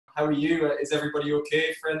How are you? Is everybody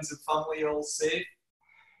okay? Friends and family all safe?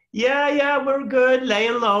 Yeah, we're good.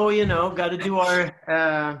 Laying low, got to do our,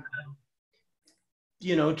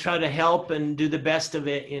 try to help and do the best of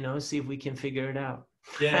it, see if we can figure it out.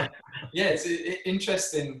 Yeah, yeah. It's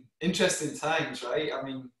interesting times, right? I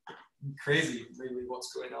mean, crazy, really,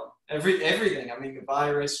 what's going on. Everything. I mean, the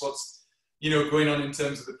virus, what's going on in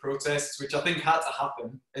terms of the protests, which I think had to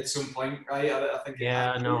happen at some point, right? I think it had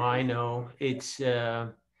Yeah, to. no, I know.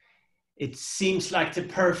 It seems like the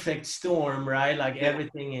perfect storm, right? Like Yeah,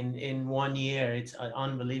 everything in 1 year. It's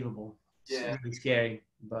unbelievable. It's yeah. really scary,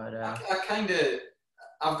 but I kind of,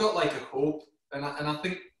 I've got like a hope, and I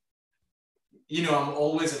think I'm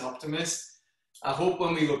always an optimist. I hope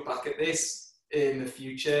when we look back at this in the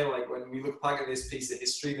future, like when we look back at this piece of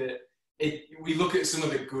history, that we look at some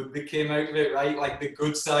of the good that came out of it, right? Like the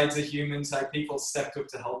good sides of humans, how people stepped up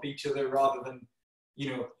to help each other rather than,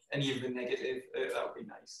 any of the negative. That would be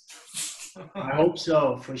nice. I hope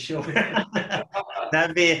so, for sure.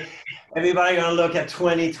 That'd be everybody gonna look at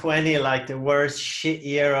 2020 like the worst shit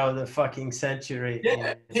year of the fucking century.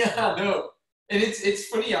 Yeah, no. And it's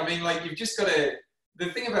funny. I mean, like you've just got to.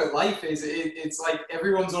 The thing about life is it's like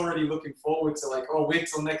everyone's already looking forward to like, oh, wait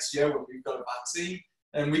till next year when we've got a vaccine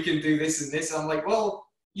and we can do this and this. And I'm like, well,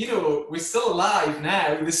 we're still alive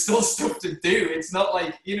now. There's still stuff to do. It's not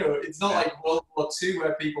like, it's not like World War II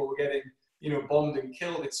where people were getting, bombed and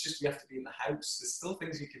killed. It's just we have to be in the house. There's still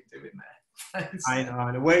things you can do in there. I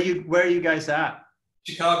know. Where are you guys at?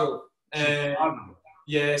 Chicago. Chicago.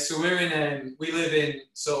 Yeah, so we live in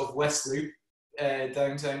sort of West Loop,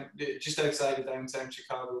 downtown, just outside of downtown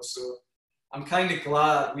Chicago. So I'm kind of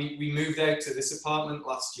glad we moved out to this apartment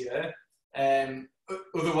last year.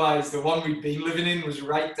 Otherwise, the one we'd been living in was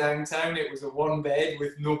right downtown. It was a one bed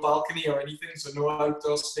with no balcony or anything, so no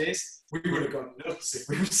outdoor space. We would have gone nuts if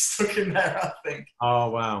we were stuck in there, I think. Oh,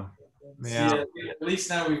 wow. Yeah. So, yeah, at least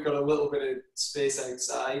now we've got a little bit of space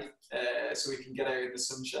outside, so we can get out in the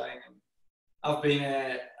sunshine. And I've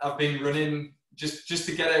been running just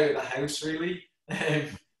to get out of the house, really.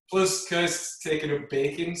 Plus, Kirst's taking up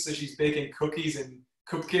baking, so she's baking cookies and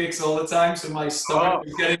cupcakes all the time. So my stomach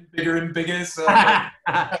is getting bigger and bigger. So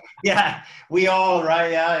yeah, we all,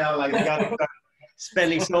 right? Yeah, like we got to start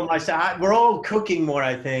spending so much time. We're all cooking more,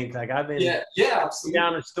 I think. Like I've been absolutely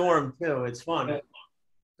down a storm too. It's fun.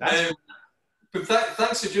 But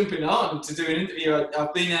thanks for jumping on to do an interview.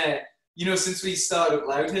 I've been, since we started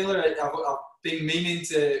Loud Hailer, we've been meaning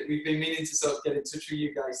to sort of get in touch with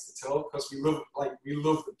you guys to talk because we love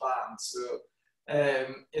the band. So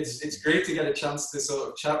it's great to get a chance to sort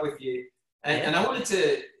of chat with you. And I wanted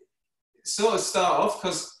to sort of start off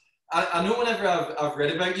because I know whenever I've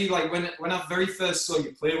read about you, like when I very first saw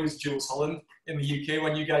you play was Jules Holland in the UK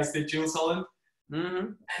when you guys did Jules Holland. Mm-hmm.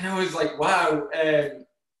 And I was like, wow.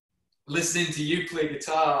 Listening to you play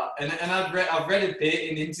guitar, and I've read a bit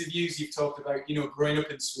in interviews you've talked about, growing up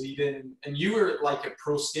in Sweden, and you were like a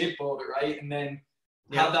pro skateboarder, right? And then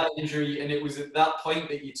had that injury, and it was at that point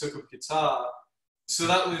that you took up guitar. So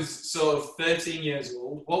that was sort of 13 years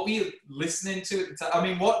old. What were you listening to at the time? I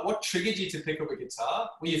mean, what triggered you to pick up a guitar?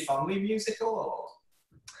 Were your family musical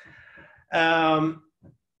or?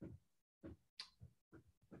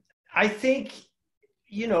 I think.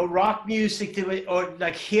 Rock music, or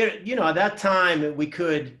like here, at that time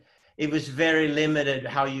it was very limited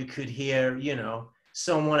how you could hear,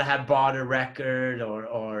 someone had bought a record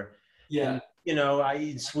or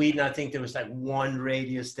in Sweden, I think there was like one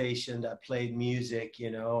radio station that played music,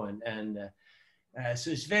 so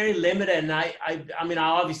it's very limited. And I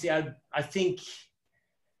think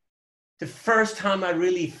the first time I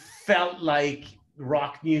really felt like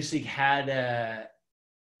rock music had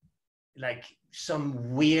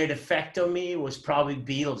some weird effect on me was probably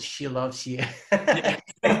Beatles, She Loves You. It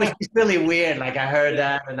was really weird. Like I heard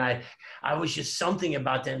that and I was just something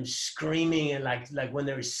about them screaming and like when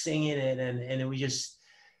they were singing it and it was just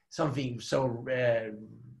something so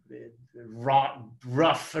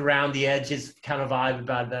rough around the edges kind of vibe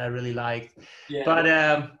about that I really liked. Yeah. But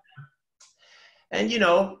and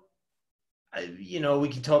we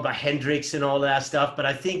can talk about Hendrix and all that stuff, but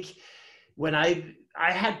I think when I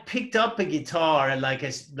had picked up a guitar, and like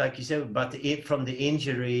you said about from the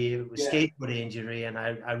injury, skateboard injury, and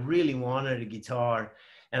I really wanted a guitar.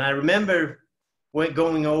 And I remember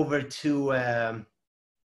going over to a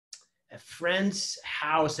friend's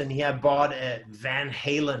house, and he had bought a Van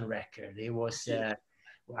Halen record. It was,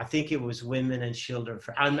 I think it was Women and Children.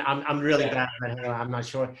 I'm really bad at Van Halen. I'm not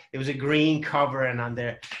sure. It was a green cover, and on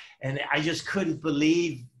there, and I just couldn't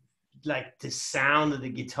believe like the sound of the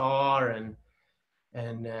guitar and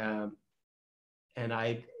and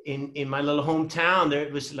in my little hometown,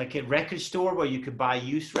 there was like a record store where you could buy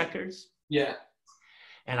used records. Yeah.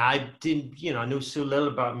 And I didn't, I knew so little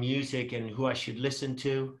about music and who I should listen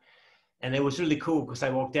to. And it was really cool because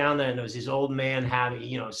I walked down there and there was this old man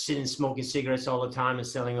having, sitting smoking cigarettes all the time and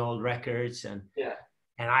selling old records. And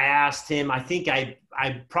I asked him, I think I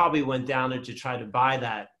probably went down there to try to buy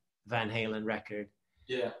that Van Halen record.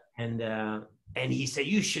 Yeah. And he said,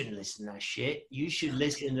 you shouldn't listen to that shit. You should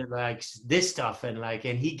listen to like this stuff. And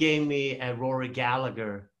he gave me a Rory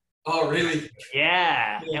Gallagher. Oh, really?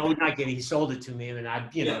 Yeah. And we're not getting, he sold it to me. And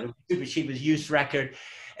the super cheap was used record.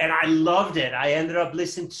 And I loved it. I ended up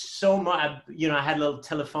listening so much. I had a little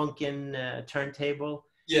Telefunken turntable.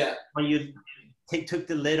 Yeah. When you took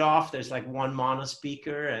the lid off, there's like one mono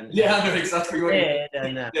speaker. And I know exactly what you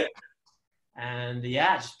mean. And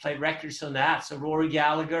just played records on that. So Rory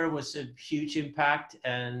Gallagher was a huge impact.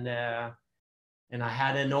 And I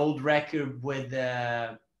had an old record with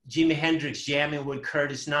Jimi Hendrix jamming with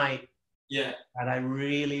Curtis Knight. Yeah. And I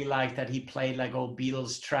really liked that he played like old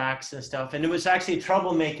Beatles tracks and stuff. And it was actually a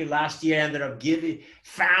Troublemaker last year ended up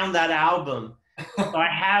found that album. So I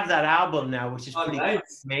have that album now, which is pretty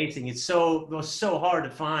amazing. It was so hard to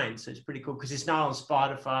find. So it's pretty cool because it's not on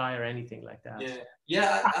Spotify or anything like that. Yeah.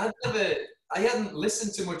 Yeah. I hadn't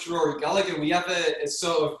listened to much Rory Gallagher. We have a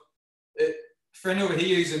sort of a friend over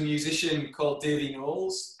here who's a musician called Davey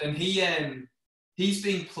Knowles. And he's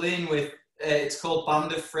been playing with, it's called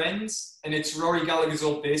Band of Friends, and it's Rory Gallagher's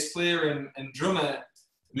old bass player and drummer.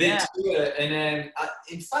 They tour, and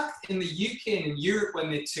in fact, in the UK and in Europe when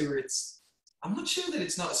they tour, I'm not sure that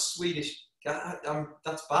it's not a Swedish guy.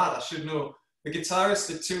 That's bad. I should know. The guitarist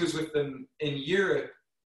that tours with them in Europe,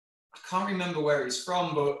 I can't remember where he's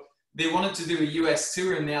from, but they wanted to do a US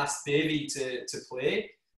tour, and they asked Davey to play,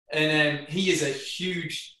 and he is a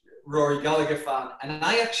huge Rory Gallagher fan, and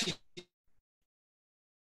I actually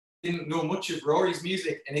didn't know much of Rory's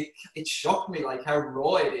music, and it shocked me like how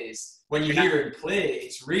raw it is when you hear him play.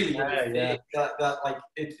 It's really that like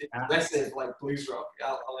it's aggressive like blues rock.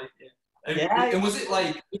 I like it. And was it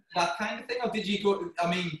like that kind of thing, or did you go? I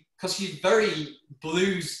mean, because you're very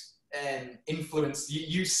blues influenced.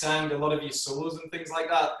 You sang a lot of your solos and things like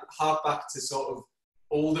that. Hark back to sort of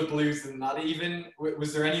older blues than that. Even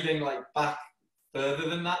was there anything like back further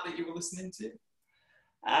than that you were listening to?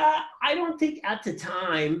 I don't think at the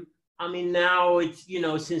time. I mean, now it's,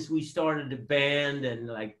 since we started the band and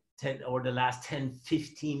like the last 10,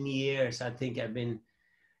 15 years, I think I've been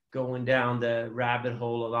going down the rabbit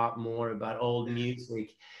hole a lot more about old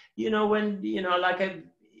music. It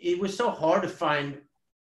was so hard to find,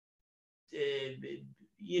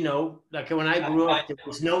 like when I grew up, there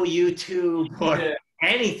was no YouTube or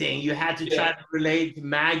anything. You had to try to relate to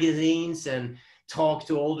magazines and talk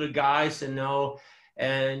to older guys and know.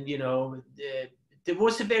 And, there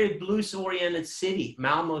was a very blues-oriented city.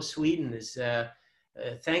 Malmo, Sweden is,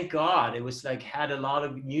 thank God, it was like had a lot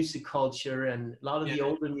of music culture, and a lot of the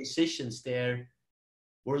older musicians there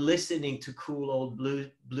were listening to cool old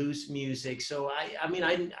blues music. So I mean,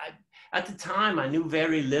 I at the time I knew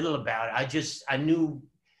very little about it. I knew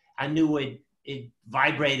it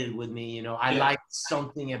vibrated with me. I liked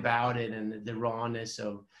something about it, and the rawness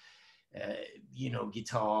of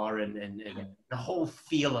guitar and the whole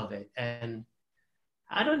feel of it. And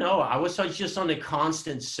I don't know, I was just on a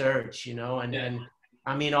constant search, and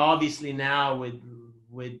I mean, obviously now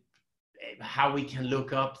with how we can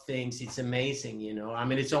look up things, it's amazing, I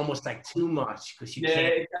mean, it's almost like too much because you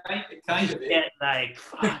can't get like,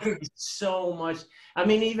 fuck, it's so much. I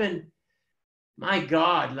mean, even, my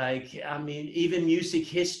God, like, I mean, even music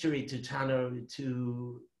history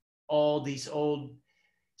to all these old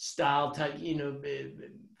style type,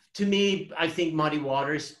 to me, I think Muddy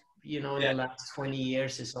Waters, in the last 20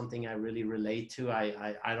 years is something I really relate to.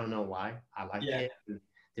 I don't know why. I like it.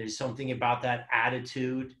 There's something about that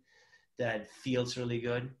attitude that feels really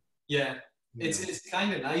good. Yeah, it's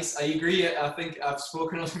kind of nice. I agree. I think I've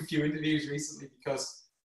spoken on a few interviews recently because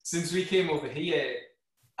since we came over here,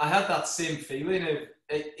 I had that same feeling of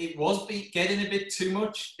it was getting a bit too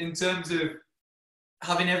much in terms of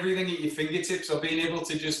having everything at your fingertips or being able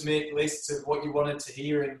to just make lists of what you wanted to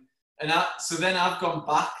hear. So then I've gone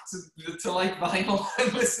back to like vinyl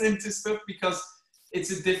and listening to stuff because it's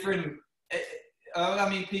a different, I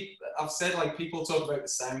mean, I've said like people talk about the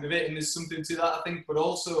sound of it and there's something to that, I think, but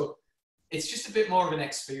also it's just a bit more of an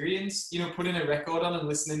experience, putting a record on and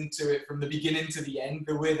listening to it from the beginning to the end,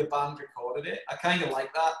 the way the band recorded it. I kind of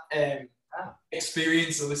like that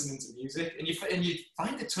experience of listening to music, and you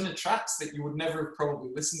find a ton of tracks that you would never have probably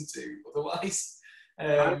listened to otherwise.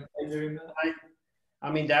 By doing that.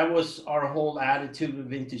 I mean, that was our whole attitude with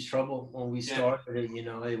Vintage Trouble when we Yeah. started it. You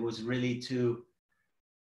know, it was really to.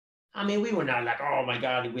 I mean, we were not like, oh my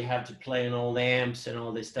God, we have to play on old amps and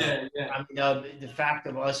all this stuff. Yeah, yeah. I mean, the fact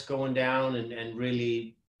of us going down and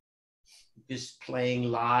really just playing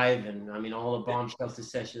live, and I mean, all the Bomb Shelter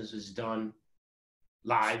sessions was done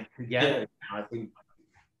live together. Yeah.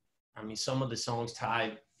 I mean, some of the songs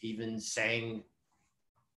Ty even sang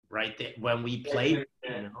right there when we played,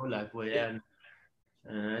 you know, like when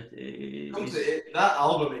that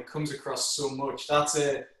album, it comes across so much.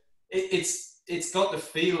 It's got the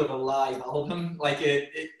feel of a live album, like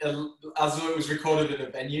as though it was recorded in a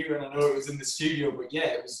venue, and I know it was in the studio, but yeah,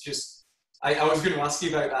 it was just. I was going to ask you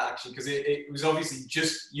about that actually, because it was obviously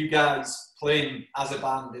just you guys playing as a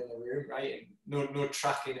band in the room, right? And no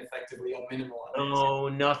tracking effectively or minimal. No,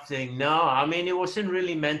 nothing. No, I mean, it wasn't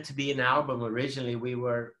really meant to be an album originally.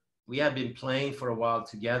 We had been playing for a while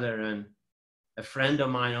together, and a friend of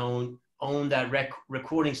mine owned that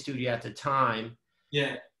recording studio at the time.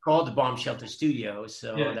 Yeah. Called the Bomb Shelter Studio.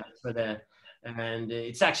 So that's for and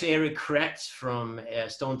it's actually Eric Kretz from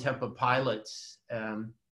Stone Temple Pilots.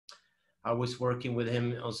 I was working with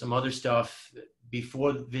him on some other stuff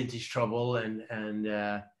before Vintage Trouble, and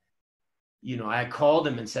you know, I called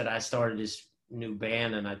him and said I started this new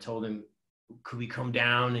band, and I told him, could we come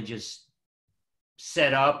down and just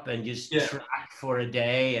set up and just track for a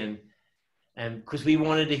day, and because we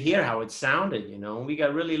wanted to hear how it sounded, you know. We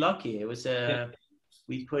got really lucky. It was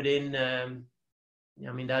we put in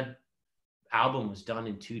I mean, that album was done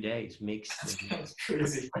in 2 days, mixed. That's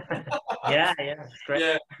crazy. yeah, it's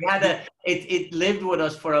great. Yeah. It lived with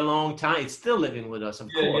us for a long time. It's still living with us, of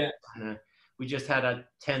course. Yeah. And, we just had a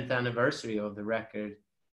 10th anniversary of the record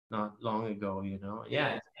not long ago, you know.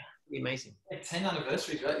 Yeah, it's pretty amazing. 10th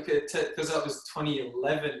anniversary, right? Because that was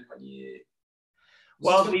 2011 when you...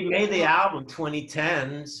 Well, we made the album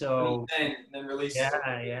 2010, so... 2010, and then released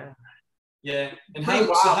it. Yeah. And how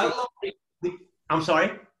long... I'm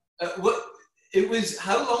sorry?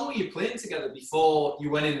 How long were you playing together before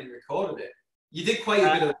you went in and recorded it? You did quite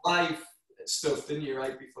a bit of live stuff, didn't you,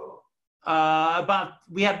 right before?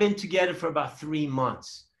 We have been together for about 3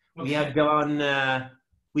 months. Okay. We have gone,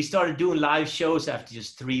 we started doing live shows after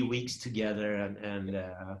just 3 weeks together,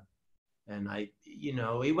 and I, you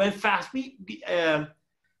know, it went fast. We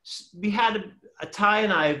had Ty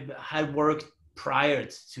and I had worked prior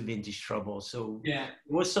to Vintage Trouble, so there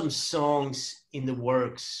was some songs in the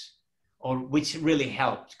works, which really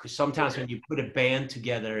helped, because sometimes when you put a band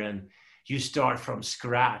together and you start from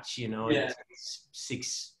scratch, you know, it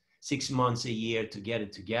takes 6 months, a year to get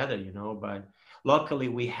it together, you know. But luckily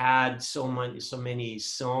we had so many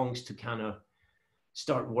songs to kind of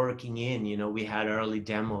start working in, you know. We had early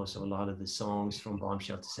demos of a lot of the songs from Bomb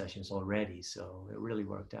Shelter sessions already, so it really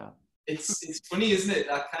worked out. It's funny, isn't it,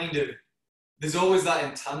 that kind of, there's always that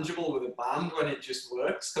intangible with a band when it just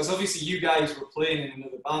works, because obviously you guys were playing in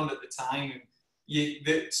another band at the time, and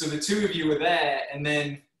so the two of you were there, and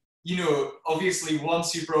then, you know, obviously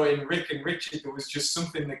once you brought in Rick and Richard, there was just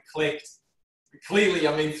something that clicked. Clearly,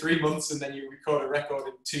 I mean, 3 months and then you record a record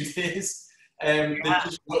in 2 days. They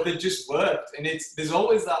just worked. And there's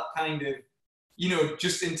always that kind of, you know,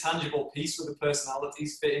 just intangible piece with the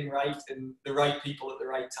personalities fitting right and the right people at the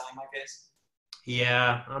right time, I guess.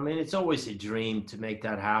 Yeah, I mean, it's always a dream to make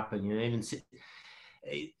that happen. You know, even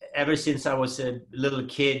ever since I was a little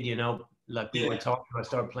kid, you know, like we were talking, I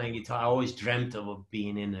started playing guitar. I always dreamt of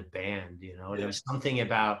being in a band, you know. There was something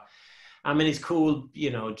about, I mean, it's cool,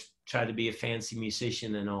 you know, try to be a fancy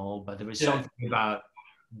musician and all, but there was something about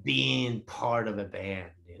being part of a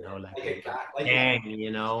band, you know, like a gang,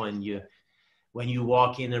 you know, and when you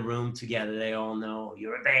walk in a room together, they all know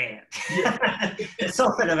you're a band. There's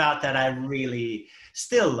something about that I really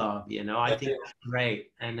still love, you know. I think it's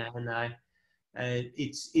great, and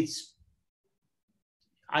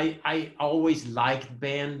I always liked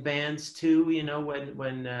bands too, you know,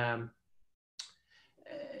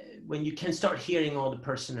 when you can start hearing all the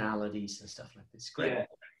personalities and stuff like this. Great. Yeah.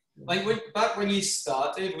 Like back when you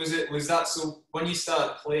started, was that so when you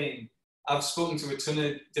started playing, I've spoken to a ton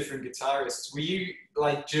of different guitarists. Were you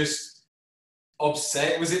like just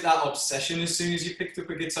obsessed? Was it that obsession as soon as you picked up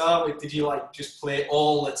a guitar? Like, did you like just play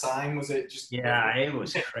all the time? Was it just... Yeah, it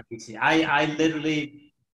was crazy. I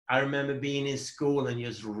literally, I remember being in school and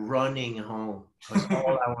just running home. That's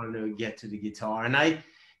all I wanted to get to the guitar. And I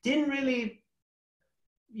didn't really,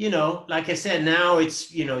 you know, like I said, now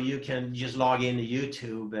it's, you know, you can just log into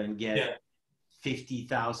YouTube and get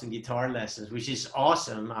 50,000 guitar lessons, which is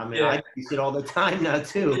awesome. I mean, I use it all the time now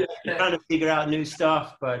too. You're trying to figure out new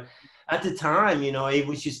stuff. But at the time, you know, it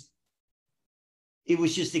it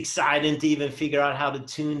was just exciting to even figure out how to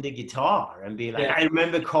tune the guitar and be like, I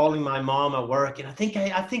remember calling my mom at work and I think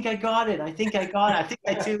I got it. I think I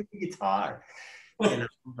tuned the guitar, you know,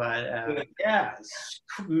 but yeah, it's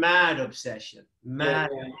mad obsession, mad.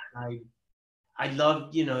 I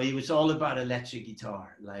loved, you know, it was all about electric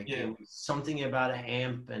guitar. Like it was something about an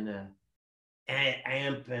amp and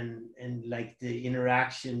like the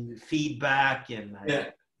interaction, feedback, and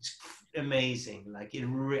like, it's amazing. Like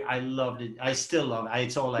I loved it. I still love it.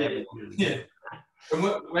 It's all I ever do. Yeah. And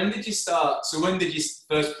when did you start? So when did you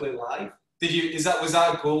first play live? Was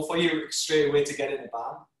that a goal for you straight away to get in a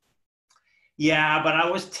band? Yeah, but I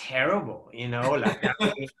was terrible, you know, like I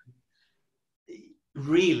mean,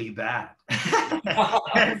 really bad.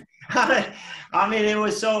 I mean, it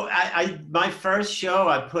was so. My first show,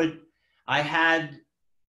 I had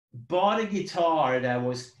bought a guitar that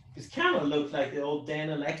was. It kind of looked like the old Dan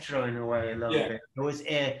Electro in a way, a little bit.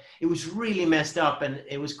 It was really messed up, and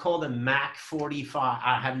it was called a Mac 45.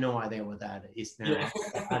 I have no idea what that is now.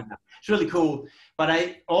 It's really cool, but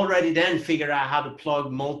I already then figured out how to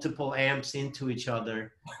plug multiple amps into each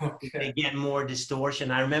other to get more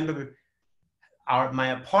distortion. I remember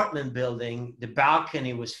my apartment building, the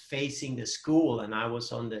balcony was facing the school, and I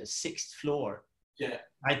was on the 6th floor.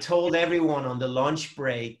 I told everyone on the lunch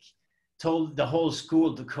break, told the whole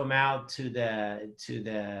school to come out to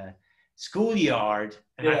the schoolyard,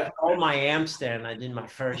 and I put all my amps there, and I did my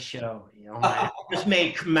first show. You know, I just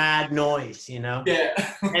made mad noise, you know.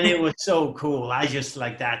 And it was so cool. I just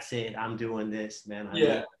like, that's it. I'm doing this, man.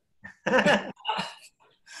 I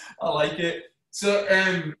like it. So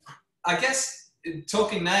I guess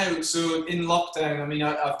talking now. So in lockdown, I mean,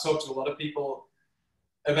 I've talked to a lot of people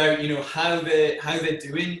about, you know, how they're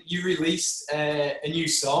doing. You released a new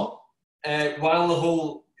song. While a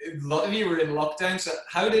lot of you were in lockdown, so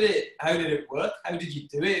how did it work? How did you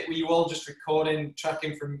do it? Were you all just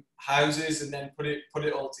tracking from houses and then put it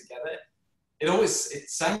all together? It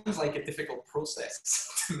sounds like a difficult process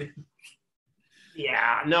to me.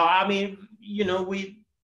 Yeah, no, I mean, you know, we're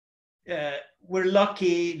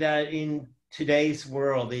lucky that in today's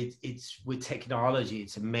world, it's with technology,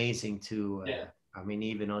 it's amazing to. I mean,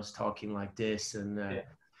 even us talking like this and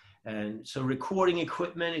so recording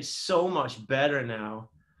equipment is so much better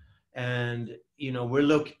now. And, you know,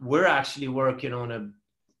 we're actually working on a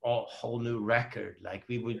whole new record. Like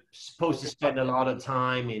we were supposed to spend a lot of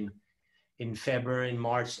time in February and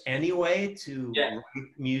March anyway to write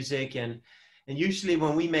music. And usually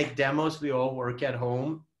when we make demos, we all work at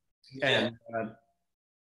home and,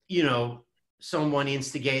 you know, someone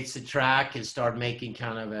instigates the track and start making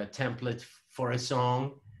kind of a template for a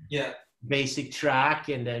song. Basic track,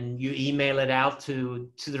 and then you email it out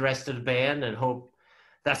to the rest of the band and hope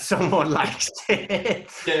that someone likes it.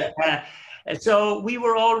 And so we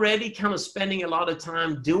were already kind of spending a lot of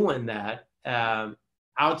time doing that.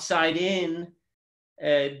 Outside In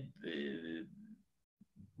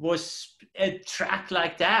was a track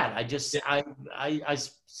like that. I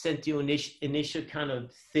sent you initial kind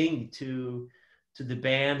of thing to the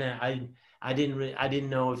band, and I didn't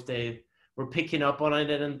know if they were picking up on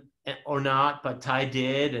it or not, but Ty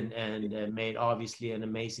did, and made obviously an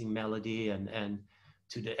amazing melody and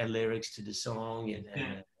to the lyrics to the song, and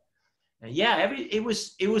it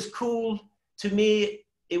was cool to me.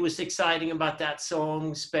 It was exciting about that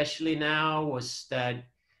song, especially now, was that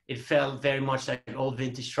it felt very much like old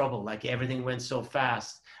vintage Trouble. Like everything went so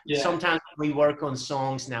fast. Sometimes when we work on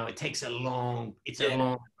songs now, it takes a long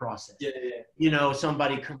process. You know,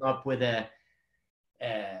 somebody come up with a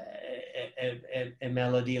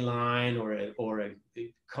melody line or a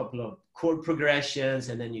couple of chord progressions,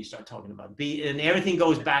 and then you start talking about beat, and everything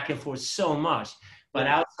goes back and forth so much. But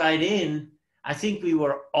Outside In, I think we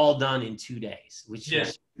were all done in 2 days, which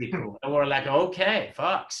was pretty cool. And we're like, okay,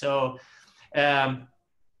 fuck. So,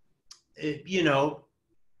 you know,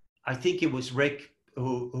 I think it was Rick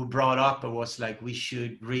who brought up, it was like, we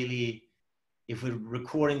should really, if we're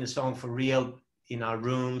recording the song for real in our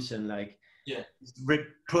rooms, and like,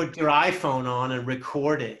 put your iPhone on and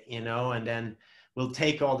record it, you know, and then we'll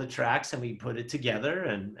take all the tracks and we put it together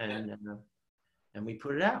and we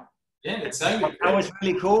put it out. It sounded great. That was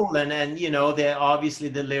really cool. And you know, obviously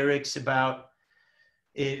the lyrics about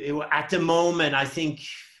it at the moment, I think,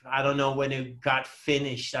 I don't know when it got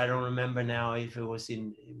finished. I don't remember now if it was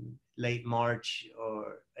in late March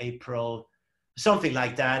or April, something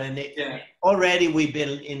like that. And already we've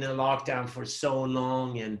been in a lockdown for so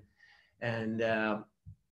long, and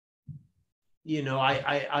you know,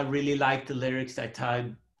 I really like the lyrics that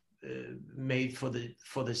Ty made for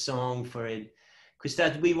the song for it, because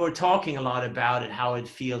that we were talking a lot about it, how it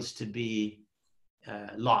feels to be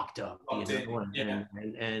locked up, you Locked in. know,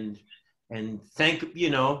 Yeah. and thank, you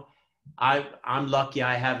know, I'm lucky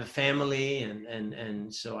I have a family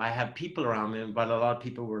and so I have people around me, but a lot of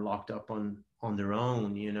people were locked up on their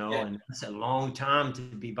own, you know, Yeah. and it's a long time to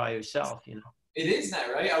be by yourself, you know. It is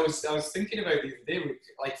now, right? I was thinking about it the other day.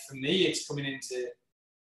 Like for me, it's coming into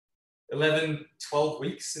 11, 12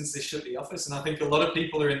 weeks since they shut the office, and I think a lot of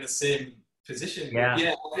people are in the same position. But Yeah.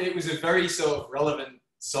 yeah, it was a very sort of relevant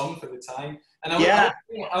song for the time. And Yeah.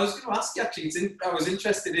 I was going to ask you actually. I was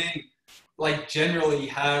interested in like generally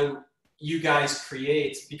how you guys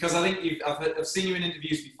create, because I think I've seen you in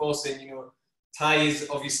interviews before saying, you know, Ty is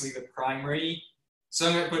obviously the primary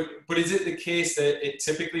song, but is it the case that it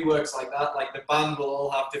typically works like that? Like the band will all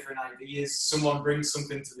have different ideas, someone brings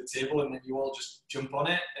something to the table, and then you all just jump on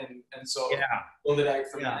it and sort of Yeah. build it out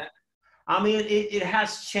from Yeah. there? I mean, it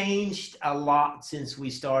has changed a lot since we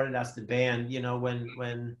started as the band. You know,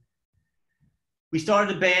 when we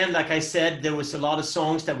started the band, like I said, there was a lot of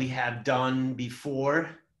songs that we had done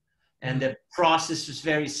before, and the process was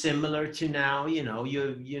very similar to now. You know,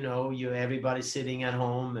 you everybody sitting at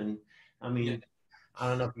home, and I mean, Yeah. I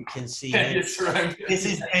don't know if you can see Yeah, this. it's around. This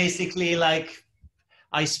is basically like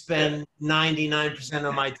I spend 99%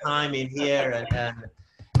 of my time in here,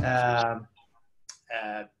 and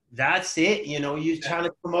that's it. You know, you're trying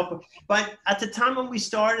to come up with, but at the time when we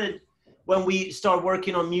started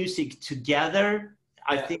working on music together,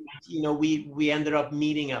 I think, you know, we ended up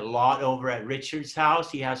meeting a lot over at Richard's house.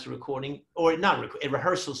 He has a recording, or not a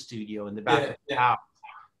rehearsal studio in the back of the house.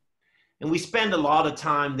 And we spend a lot of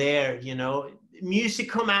time there. You know, music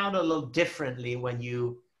come out a little differently when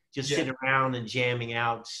you just sit around and jamming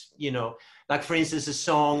out, you know, like for instance, a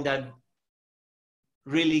song that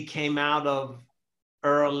really came out of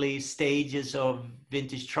early stages of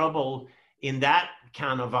Vintage Trouble in that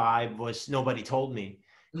kind of vibe was Nobody Told Me,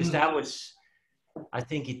 because that was, I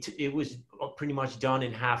think it was pretty much done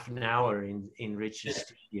in half an hour in Rich's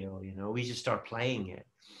studio. You know, we just start playing it.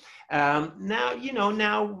 Now, you know,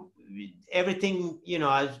 now everything, you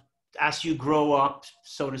know, as you grow up,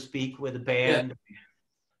 so to speak, with a band,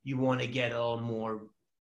 you want to get a little more,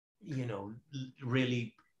 you know,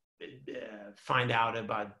 really find out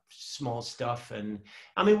about small stuff. And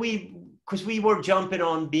I mean, because we were jumping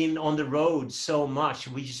on being on the road so much,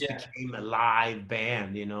 we just became a live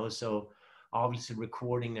band, you know, so obviously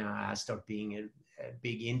recording now has started being a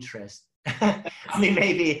big interest. I mean,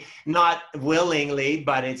 maybe not willingly,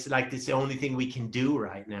 but it's like it's the only thing we can do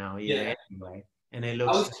right now. Yeah. Anyway, and it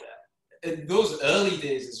looks. In those early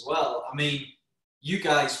days as well. I mean, you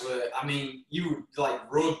guys were. I mean, you were like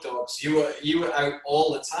road dogs. You were out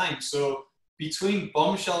all the time. So between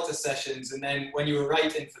bomb shelter sessions and then when you were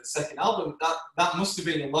writing for the second album, that must have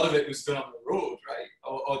been a lot of it was done on the road, right?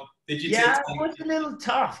 Or did you take time? It was a little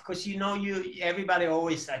tough because, you know, everybody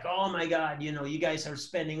always like, oh my God, you know, you guys are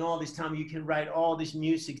spending all this time, you can write all this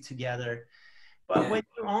music together. But when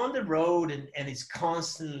you're on the road and it's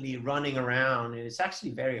constantly running around, and it's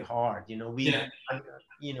actually very hard, you know, we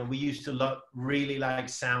used to really like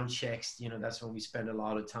sound checks, you know, that's when we spend a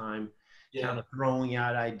lot of time kind of throwing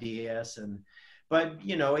out ideas. But,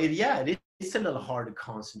 you know, it's a little hard to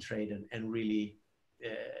concentrate and really,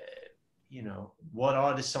 you know, what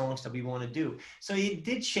are the songs that we want to do? So it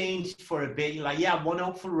did change for a bit. Like, One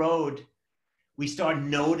Hopeful Road, we started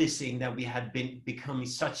noticing that we had been becoming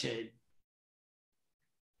such a,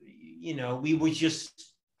 you know, we were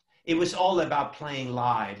just, it was all about playing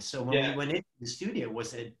live. So when we went into the studio, it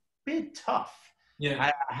was a bit tough.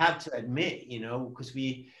 I have to admit, you know, because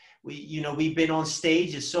you know, we've been on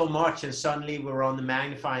stages so much, and suddenly we're on the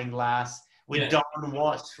magnifying glass with Don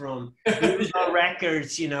Watts from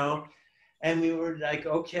Records, you know. And we were like,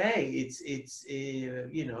 okay, it's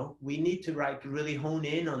you know, we need to really hone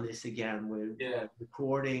in on this again with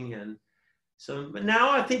recording. And so, but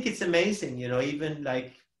now I think it's amazing, you know, even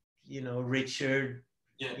like, you know, Richard,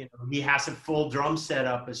 you know, he has a full drum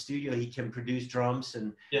setup, a studio, he can produce drums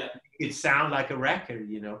and it sound like a record,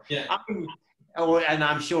 you know. I mean, and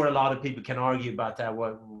I'm sure a lot of people can argue about that,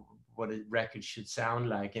 what a record should sound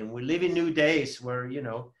like. And we live in new days where, you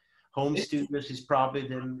know, home studios is probably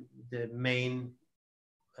the main.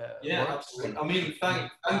 Absolutely. I mean, thank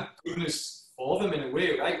goodness for them in a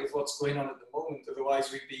way, right? With what's going on at the moment,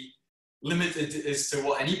 otherwise we'd be limited as to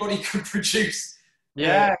what anybody could produce.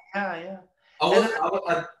 Yeah. I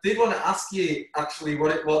did want to ask you actually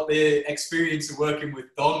what the experience of working with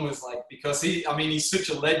Don was like, because he's such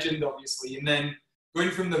a legend, obviously, and then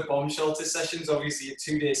going from the bomb shelter sessions, obviously a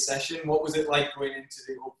 2-day session. What was it like going into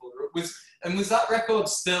the Hopeful Road? Was that record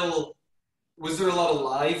still? Was there a lot of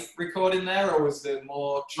live recording there, or was there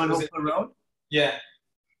more? On Hopeful Road? Yeah.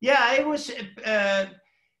 Yeah, it was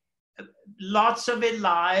lots of it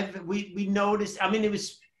live. We noticed. I mean, it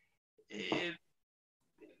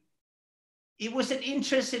was an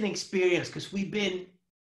interesting experience because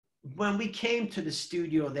when we came to the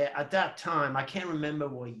studio there at that time, I can't remember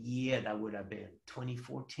what year that would have been.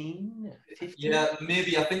 2014, 15. Yeah,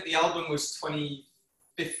 maybe. I think the album was 2015.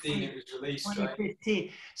 20, It was released, right?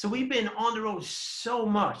 2015. So we've been on the road so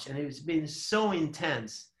much, and it's been so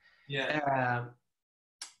intense. Yeah.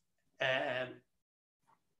 Uh,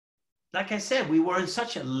 like I said, we were in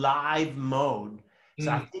such a live mode. So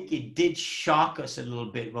I think it did shock us a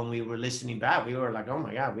little bit when we were listening back. We were like, oh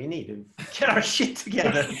my God, we need to get our shit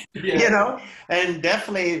together, you know? And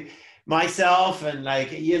definitely myself and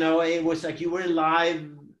like, you know, it was like you were live.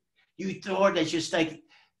 You thought that just like,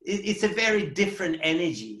 it's a very different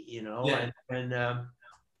energy, you know? Yeah.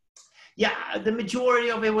 Yeah, the majority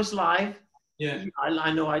of it was live. Yeah.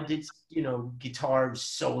 I know I did, you know, guitar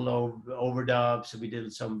solo overdubs. So we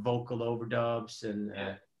did some vocal overdubs and,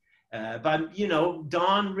 but you know,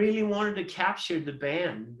 Don really wanted to capture the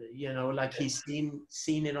band, you know, like he's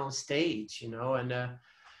seen it on stage, you know, and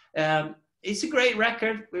it's a great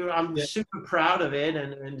record. I'm super proud of it,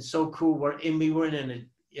 and so cool. We were in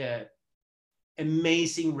an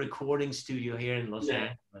amazing recording studio here in Los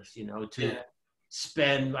Angeles, you know, to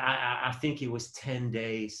spend. I think it was 10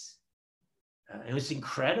 days. It was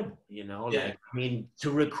incredible, you know. Like I mean,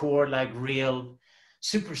 to record like real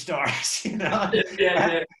superstars, you know.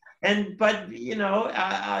 But you know,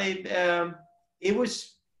 it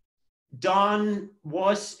was Don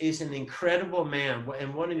is an incredible man,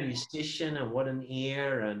 and what a musician, and what an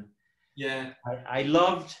ear, and I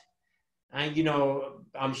loved, and you know,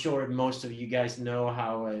 I'm sure most of you guys know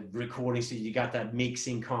how a recording studio, you got that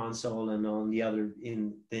mixing console, and on the other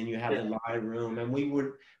then you have the live room, and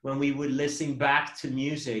when we would listen back to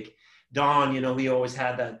music, Don, you know, we always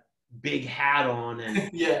had that big hat on,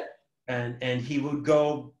 and and he would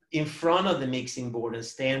go in front of the mixing board and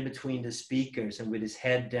stand between the speakers and with his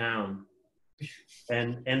head down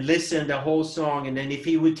and listen the whole song. And then if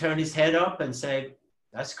he would turn his head up and say,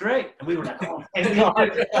 that's great. And we were like, oh, thank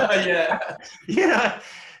God. Yeah.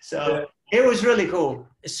 So it was really cool.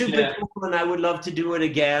 Super cool. And I would love to do it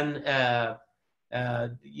again.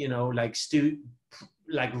 You know, like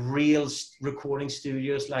real recording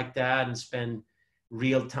studios like that and spend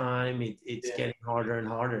real time. It's getting harder and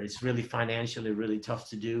harder. It's really financially really tough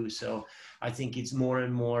to do. So I think it's more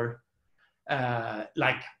and more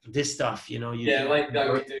like this stuff, you know, you like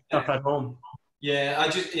that we do stuff at home.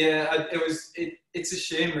 It's a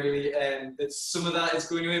shame really that some of that is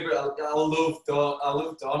going away, but I love Don.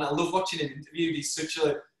 I love watching him interviewed. He's such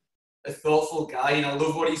a thoughtful guy, and I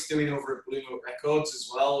love what he's doing over at Blue Note Records as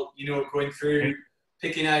well, you know, going through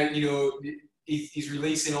picking out, you know, he's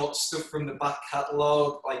releasing all stuff from the back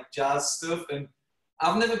catalogue, like jazz stuff. And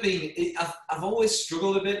I've always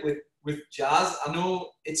struggled a bit with jazz. I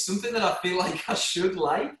know it's something that I feel like I should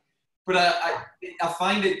like, but I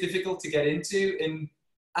find it difficult to get into. And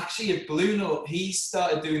actually at Blue Note, he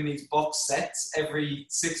started doing these box sets every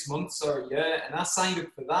 6 months or a year, and I signed up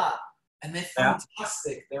for that. And they're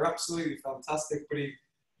fantastic. They're absolutely fantastic. But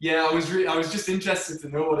I was just interested to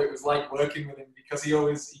know what it was like working with him, because he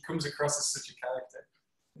comes across as such a character.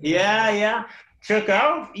 Yeah. Check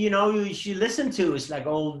out, you know, you should listen to it's like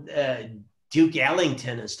old Duke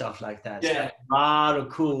Ellington and stuff like that. It's like a lot of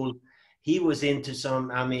cool. He was into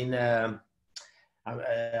some. I mean, I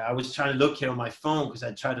was trying to look here on my phone because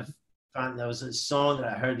I tried to find. There was a song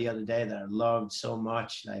that I heard the other day that I loved so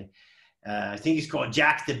much. Like I think it's called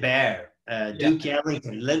Jack the Bear. Duke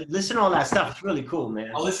Ellington. Listen to all that stuff. It's really cool,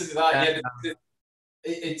 man. I'll listen to that.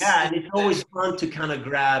 And it's always fun to kind of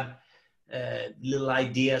grab little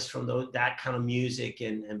ideas from that kind of music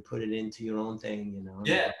and put it into your own thing, you know.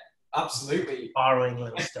 Yeah, absolutely. Borrowing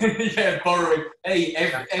little stuff. Borrowing. Hey,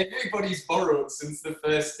 everybody's borrowed since the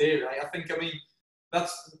first day, right? I mean,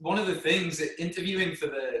 that's one of the things that interviewing for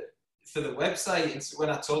the website, and when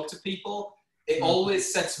I talk to people, it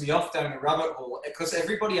always sets me off down a rabbit hole, because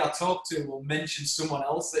everybody I talk to will mention someone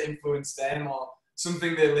else that influenced them or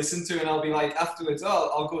something they listen to, and I'll be like afterwards,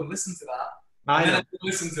 I'll go and listen to that. And then I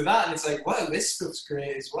listen to that, and it's like, wow, this stuff's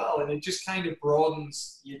great as well, and it just kind of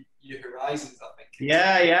broadens your horizons, I think.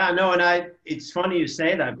 Yeah, no, and it's funny you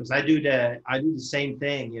say that, because I do the same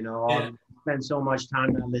thing, you know. I spend so much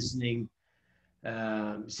time now listening.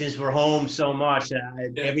 Since we're home so much,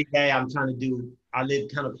 every day I'm trying to do. I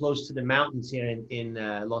live kind of close to the mountains here in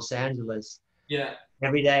Los Angeles. Yeah.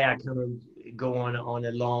 Every day I kind of go on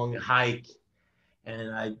a long hike,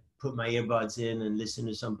 and I put my earbuds in and listen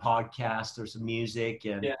to some podcast or some music.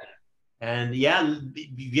 And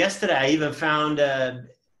yesterday I even found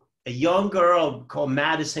a young girl called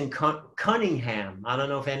Madison Cunningham. I don't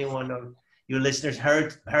know if anyone of your listeners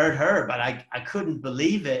heard her, but I couldn't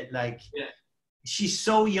believe it. Like, Yeah. she's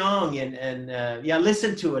so young, and yeah,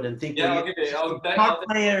 listen to it and think, Yeah, well, I'll give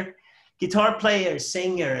it. guitar player,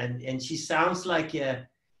 singer, and she sounds like a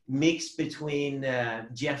mix between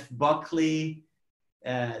Jeff Buckley,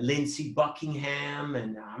 Lindsey Buckingham,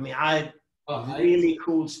 and I mean, really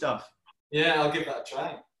cool stuff. Yeah, I'll give that a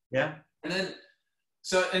try. Yeah. And then,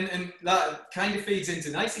 so, and that kind of feeds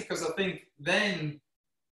into nicely, because I think then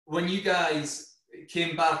when you guys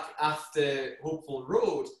came back after Hopeful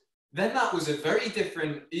Road, then that was a very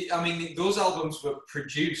different, I mean, those albums were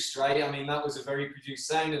produced, right? I mean, that was a very produced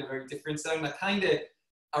sound and a very different sound.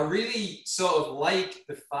 I really sort of like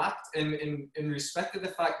the fact, and in respect of the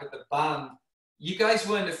fact that the band, you guys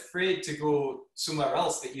weren't afraid to go somewhere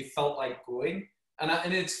else that you felt like going.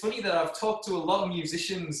 And it's funny that I've talked to a lot of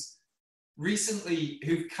musicians recently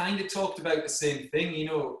who've kind of talked about the same thing. You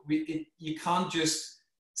know, you can't just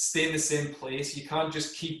stay in the same place. You can't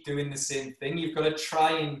just keep doing the same thing. You've got to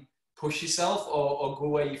try and push yourself, or go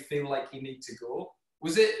where you feel like you need to go.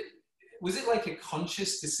 Was it like a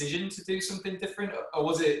conscious decision to do something different, or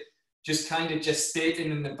was it just kind of gestating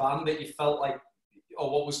in the band that you felt like, or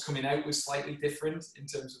what was coming out was slightly different in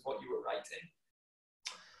terms of what you were writing?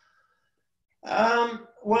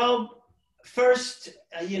 Well, first,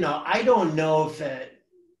 I don't know if,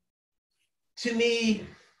 to me,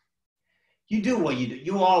 you do what you do.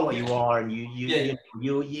 You are what you are, and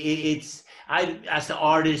as an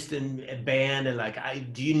artist and a band, and like,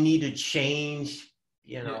 do you need to change?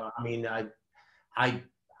 I mean, I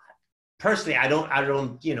personally, I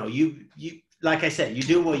don't, you like I said, you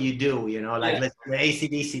do what you do, like, let's say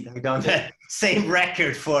AC/DC, they've done the same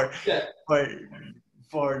record for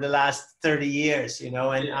the last 30 years, and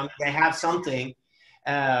they have something,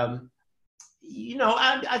 I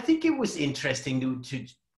think it was interesting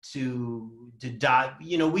to dive,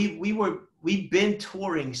 we've been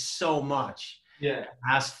touring so much.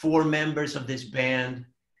 As 4 members of this band,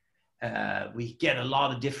 we get a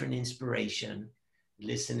lot of different inspiration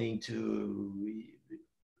listening to,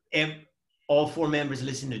 all 4 members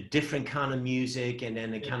listen to different kind of music, and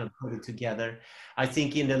then they kind of put it together. I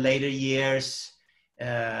think in the later years,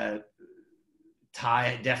 Ty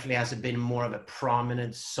definitely has been more of a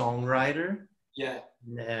prominent songwriter.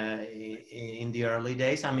 In the early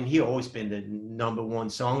days. I mean, he always been the #1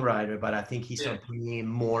 songwriter, but I think he started bringing in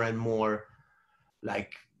more and more,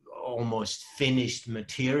 like, almost finished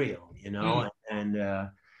material, and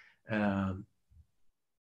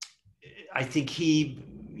I think he,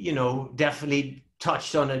 definitely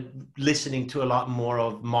touched on it, listening to a lot more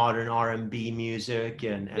of modern R&B music,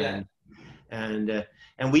 and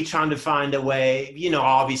we trying to find a way,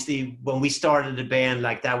 obviously when we started the band,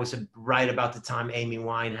 like, that was right about the time Amy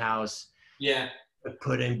Winehouse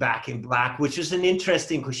put in Back in Black, which was an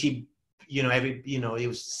interesting, because she,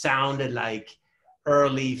 it sounded like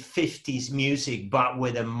early 50s music, but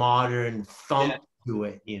with a modern thump to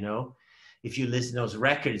it, If you listen to those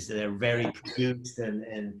records, they're very produced,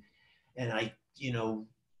 and I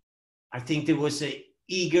think there was a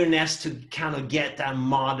eagerness to kind of get that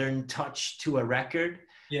modern touch to a record.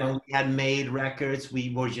 When we had made records, we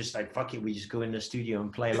were just like, fuck it, we just go in the studio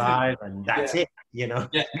and play live, and that's it,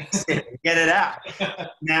 get it out.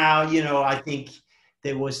 Now, I think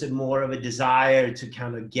there was more of a desire to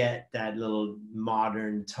kind of get that little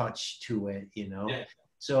modern touch to it,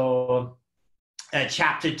 So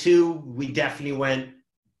chapter 2, we definitely went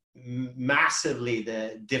massively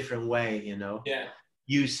the different way,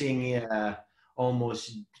 using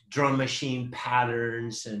almost drum machine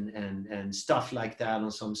patterns and stuff like that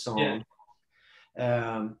on some songs.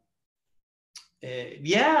 I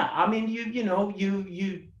mean,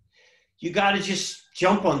 you got to just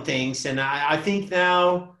jump on things, and I think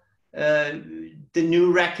now the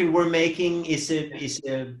new record we're making is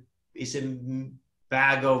a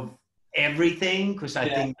bag of everything, because I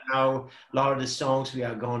think now a lot of the songs we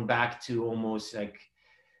are going back to almost like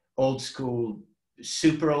old school,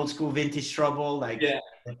 super old school vintage trouble, like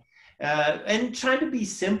and trying to be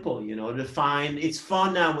simple, to find, it's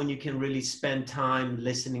fun now when you can really spend time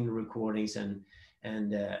listening to recordings and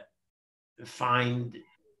find,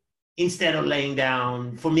 instead of laying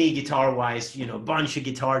down, for me, guitar wise, a bunch of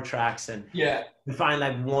guitar tracks, and find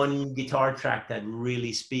like one guitar track that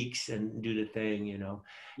really speaks and do the thing,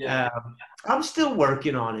 I'm still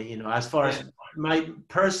working on it, as far as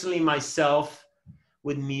myself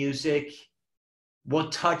with music,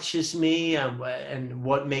 what touches me and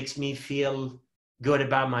what makes me feel good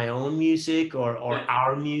about my own music or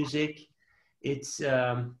our music. It's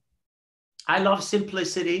I love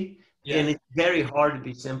simplicity, Yeah. And it's very hard to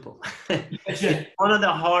be simple. Yeah. It's one of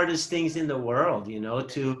the hardest things in the world, you know,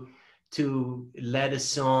 to let a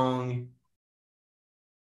song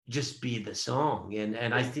just be the song.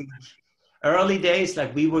 And I think early days,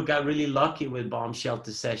 like got really lucky with Bomb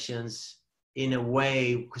Shelter Sessions in a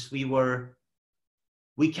way, because we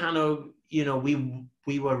kind of, you know,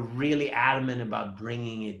 we were really adamant about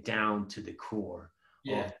bringing it down to the core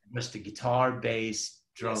of just the guitar, bass,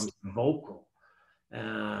 drums, vocal.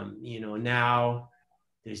 You know, now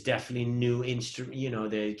there's definitely new instrument, you know,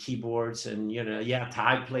 the keyboards, and, you know,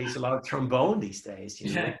 Ty plays a lot of trombone these days,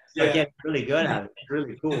 you know. They're getting really good at it. It's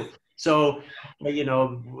really cool. So, you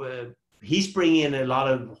know, he's bringing in a lot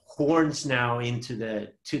of horns now into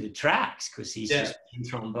the tracks, because he's just playing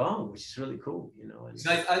trombone, which is really cool, you know. And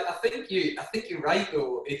I think you're right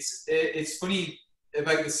though. It's funny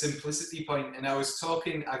about the simplicity point. And I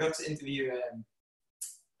got to interview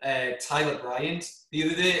Tyler Bryant the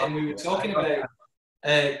other day, and we were talking about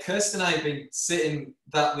Kirsten and I have been sitting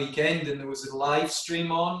that weekend, and there was a live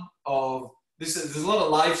stream on of this. There's a lot of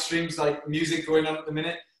live streams, like music going on at the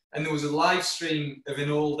minute, and there was a live stream of an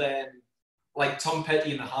old like Tom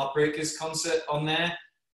Petty and the Heartbreakers concert on there,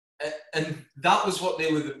 and that was what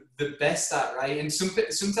they were the best at, right? And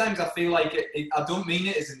sometimes I feel like I don't mean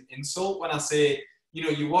it as an insult when I say, you know,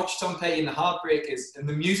 you watch Tom Petty and the Heartbreakers, and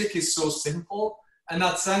the music is so simple, and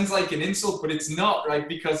that sounds like an insult, but it's not, right?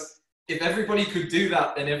 Because if everybody could do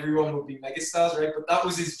that, then everyone would be megastars, right? But that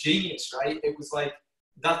was his genius, right? It was like,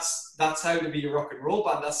 that's how to be a rock and roll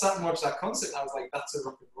band. I sat and watched that concert, and I was like, that's a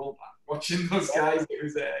rock and roll band. Watching those guys, it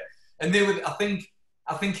was and they would. I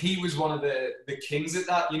think he was one of the kings at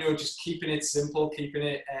that. You know, just keeping it simple, keeping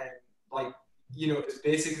it like, you know, as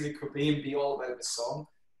basic as it could be, and be all about the song.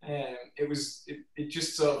 It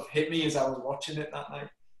just sort of hit me as I was watching it that night.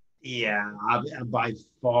 Yeah, by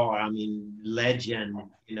far, I mean, legend,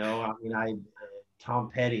 you know. I mean, Tom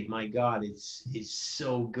Petty, my God, it's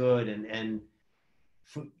so good. And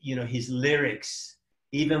you know, his lyrics,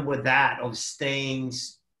 even with that, of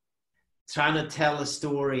trying to tell a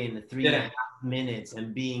story in 3.5 minutes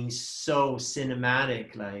and being so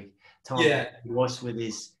cinematic, like Tom Petty was with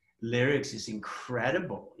his lyrics, is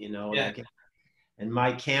incredible, you know. Like, and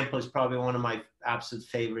Mike Campo is probably one of my absolute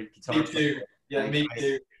favorite guitar players. Me too. Yeah, me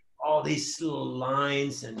too. All these little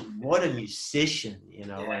lines, and what a musician, you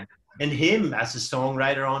know, and him as a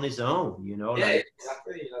songwriter on his own, you know. Like,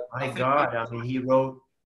 exactly. My God, I mean, he wrote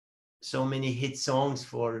so many hit songs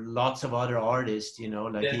for lots of other artists, you know,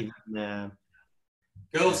 like even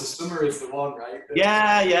Girls of Summer is the one, right?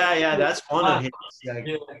 That's one of his, like,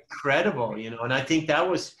 incredible, you know. And I think that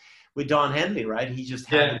was with Don Henley, right? He just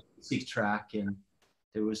had a music track, and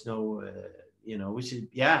there was no you know, which is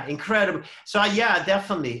incredible. So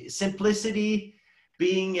definitely simplicity.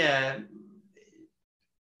 Being a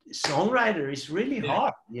songwriter is really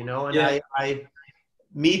hard, you know. And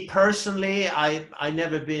me personally, I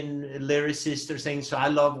never been a lyricist or things, so I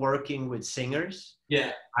love working with singers.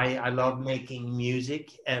 I love making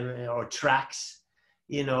music or tracks,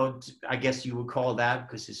 you know. I guess you would call that,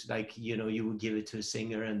 because it's like, you know, you would give it to a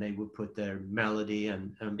singer and they would put their melody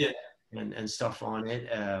and stuff on it.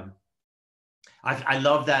 I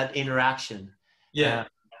love that interaction.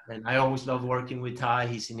 And I always love working with Ty.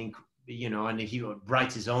 He's you know, and he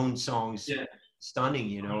writes his own songs, stunning,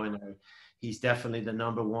 you know. And he's definitely the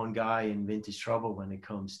 #1 guy in Vintage Trouble when it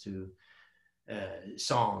comes to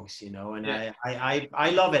songs, you know. And I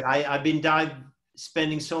love it. I've been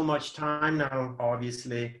spending so much time now,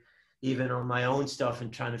 obviously, even on my own stuff,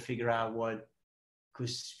 and trying to figure out what,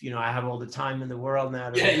 because, you know, I have all the time in the world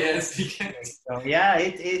now. So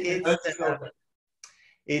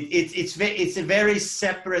it's a very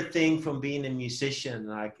separate thing from being a musician,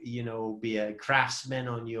 like, you know, be a craftsman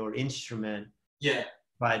on your instrument.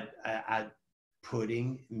 But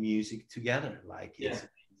putting music together, like,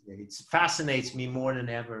 it fascinates me more than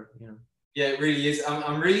ever, you know. It really is.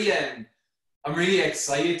 I'm really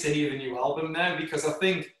excited to hear the new album now, because I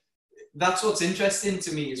think that's what's interesting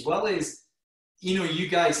to me as well, is, you know, you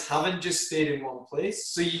guys haven't just stayed in one place.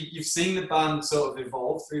 So you've seen the band sort of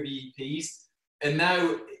evolve through the EPs, and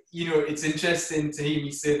now, you know, it's interesting to hear me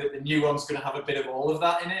say that the new one's going to have a bit of all of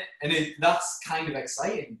that in it, and that's kind of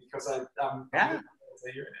exciting, because I'm hearing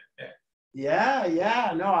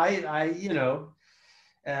it. No, I you know,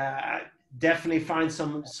 definitely find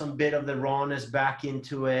some bit of the rawness back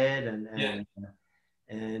into it,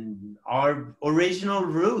 and our original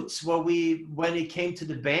roots, when it came to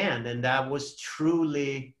the band, and that was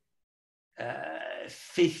truly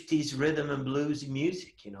 50s rhythm and blues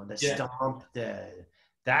music, you know, the stomp,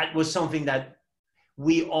 that was something that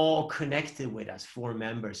we all connected with as 4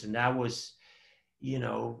 members, and that was, you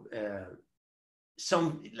know,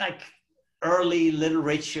 some like early Little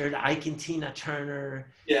Richard, Ike and Tina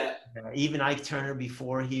Turner. Yeah. Even Ike Turner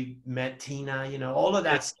before he met Tina, you know, all of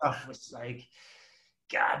that stuff was like,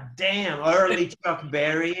 God damn, early Chuck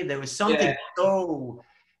Berry. There was something so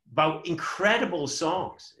about incredible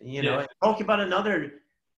songs, you know. Talk about another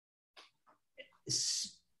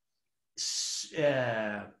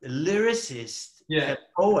lyricist,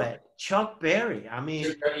 poet, Chuck Berry. I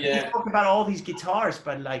mean, we talk about all these guitars,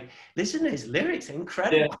 but like, listen to his lyrics,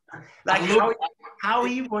 incredible. Like how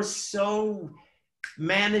he was so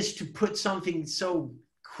managed to put something so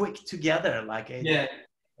quick together, like and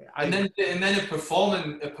then a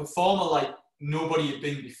performer like nobody had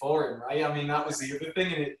been before him, right? I mean, that was the other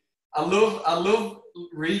thing, and I love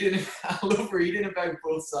reading about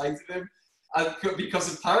both sides of him.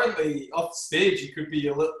 Because apparently off stage he could be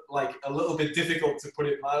a little bit difficult, to put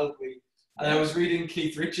it mildly. And I was reading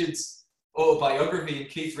Keith Richards' autobiography, and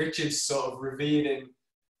Keith Richards sort of revered him,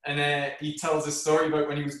 and he tells a story about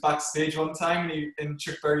when he was backstage one time, and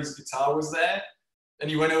Chuck Berry's guitar was there, and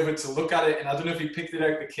he went over to look at it, and I don't know if he picked it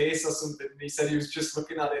out the case or something, and he said he was just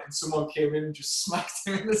looking at it, and someone came in and just smacked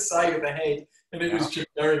him in the side of the head, and it was Chuck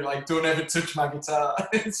Berry, like, don't ever touch my guitar.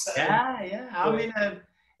 So, I mean,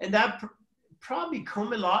 and that probably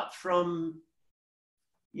come a lot from,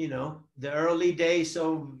 you know, the early days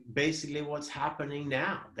of basically what's happening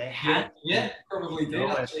now. They had probably did,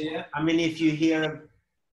 actually, I mean, if you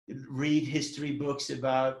read history books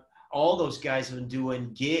about all those guys who were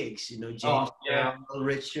doing gigs, you know, James Brown,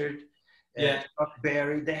 Richard, Chuck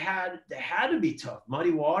Berry, they had to be tough.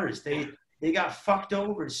 Muddy Waters, they got fucked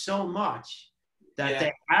over so much that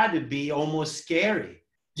they had to be almost scary.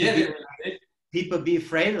 People be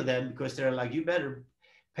afraid of them because they're like, you better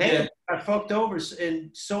pay. Got fucked over in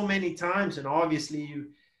so many times, and obviously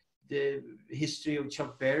the history of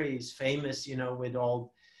Chuck Berry is famous, you know, with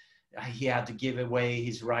all, he had to give away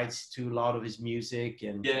his rights to a lot of his music,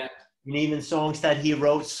 and even songs that he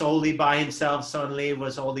wrote solely by himself, suddenly it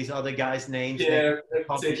was all these other guys' names. I've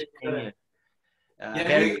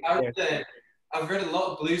read a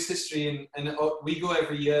lot of blues history, and we go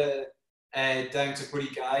every year down to Buddy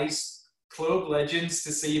Guy's Club Legends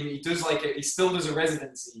to see him. He still does a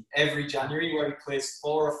residency every January where he plays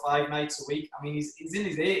 4 or 5 nights a week. I mean, he's in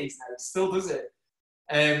his 80s now, he still does it.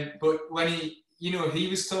 But when he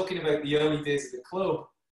was talking about the early days of the club,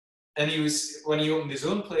 and when he opened his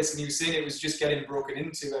own place, and he was saying it was just getting broken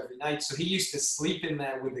into every night. So he used to sleep in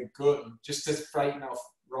there with a gun just to frighten off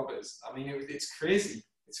robbers. I mean, it's crazy.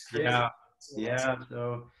 It's crazy.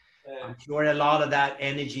 So I'm sure a lot of that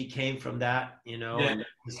energy came from that, you know, and it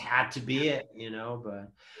just had to be it, you know,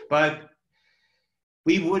 but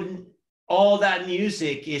we wouldn't, all that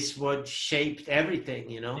music is what shaped everything,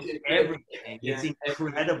 you know, everything. It's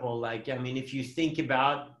incredible. Like, I mean, if you think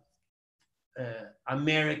about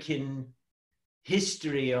American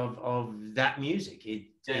history of that music,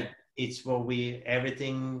 it's what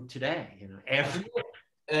everything today, you know, everything.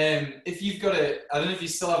 If you've got I don't know if you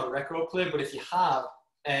still have a record player, but if you have,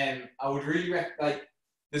 I would really recommend,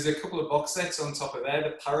 there's a couple of box sets on top of there,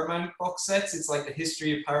 the Paramount box sets. It's like the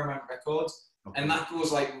history of Paramount Records. And that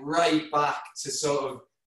goes like right back to sort of,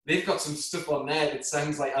 they've got some stuff on there that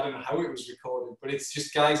sounds like, I don't know how it was recorded, but it's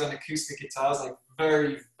just guys on acoustic guitars, like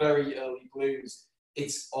very, very early blues.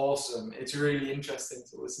 It's awesome. It's really interesting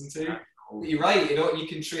to listen to. But you're right, you know, you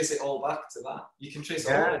can trace it all back to that. You can trace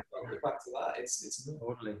all back to that. It's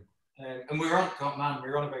totally. And we're on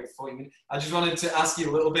about 40 minutes. I just wanted to ask you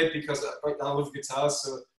a little bit, because I love guitars,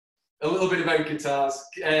 so a little bit about guitars.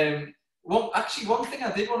 One thing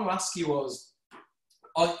I did want to ask you was,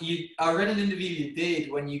 I read an interview you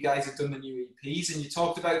did when you guys had done the new EPs, and you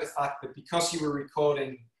talked about the fact that because you were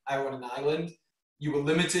recording out on an island, you were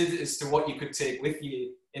limited as to what you could take with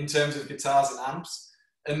you in terms of guitars and amps,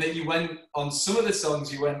 and that you went on some of the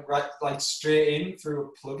songs, you went right like straight in through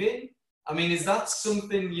a plug-in. I mean, is that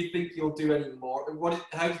something you think you'll do anymore?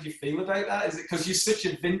 How did you feel about that? Is it because you're such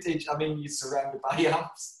a vintage, I mean, you're surrounded by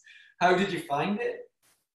amps. How did you find it?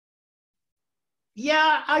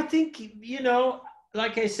 Yeah, I think, you know,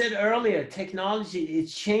 like I said earlier, technology,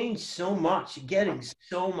 it's changed so much, getting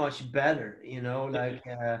so much better, you know, like,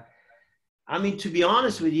 I mean, to be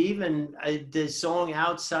honest with you, even the song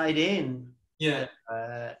Outside In,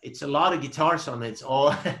 it's a lot of guitars on it. It's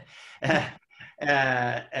all,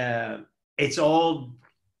 it's all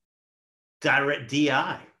direct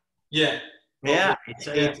DI.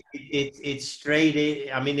 It's straight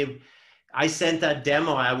in. I mean, if I sent that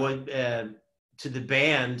demo, I would, to the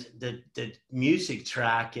band, the music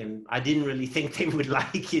track, and I didn't really think they would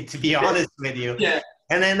like it, to be honest with you.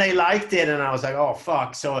 And then they liked it, and I was like, oh,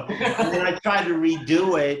 fuck. So, and then I tried to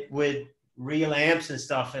redo it with real amps and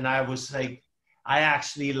stuff, and I was like, I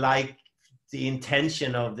actually like the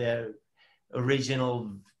intention of the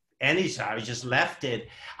original energy. I just left it.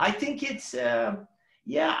 I think it's,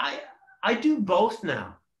 yeah, I do both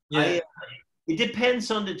now. Yeah. It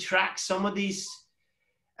depends on the track. Some of these,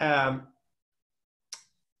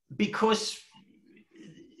 because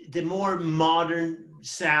the more modern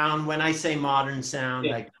sound, when I say modern sound,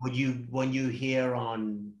 Yeah. like when you hear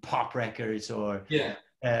on pop records or Yeah.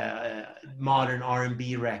 modern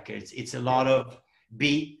R&B records, it's a lot of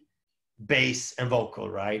beat, bass, and vocal,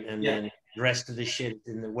 right? And Yeah. then the rest of the shit is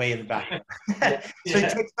in the way in the background. Yeah. So it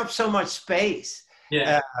takes up so much space.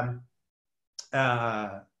 Yeah.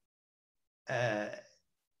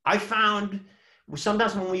 I found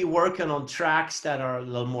sometimes when we working on tracks that are a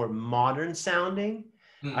little more modern sounding,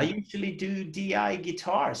 I usually do DI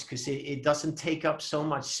guitars because it doesn't take up so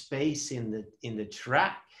much space in the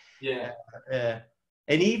track. Yeah.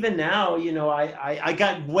 And even now, you know, I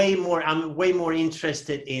got way more. I'm way more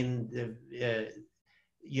interested in the.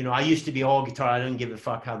 You know, I used to be all guitar. I don't give a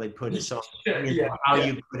fuck how they put a song, you know, how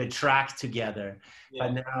you put a track together. Yeah.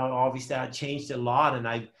 But now, obviously, that changed a lot, and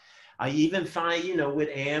I even find, you know, with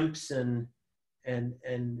amps and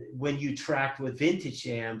when you track with vintage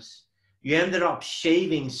amps, you ended up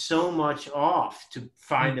shaving so much off to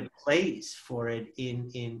find a place for it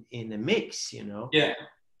in a mix, you know. Yeah.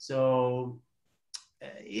 So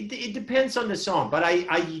it depends on the song, but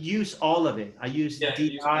I use all of it. I use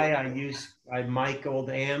DI, I mic old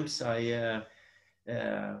amps.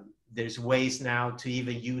 There's ways now to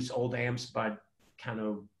even use old amps, but kind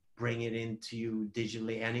of bring it into you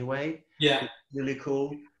digitally anyway. Yeah. It's really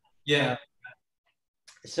cool. Yeah.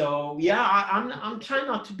 So yeah, I'm trying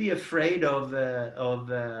not to be afraid of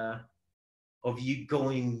you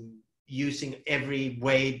using every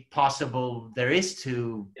way possible there is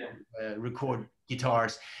to record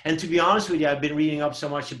guitars. And to be honest with you, I've been reading up so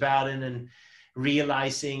much about it and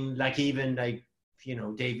realizing, like, even like, you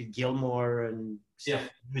know, David Gilmour and stuff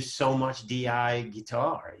use so much DI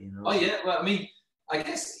guitar, you know. Oh yeah, well, I mean, I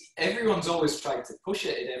guess everyone's always tried to push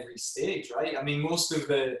it at every stage, right? I mean, most of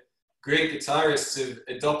the great guitarists have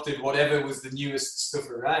adopted whatever was the newest stuff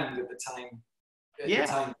around at the time. At the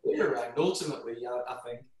time they were around, ultimately, I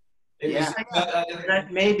think.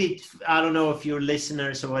 Maybe, I don't know if your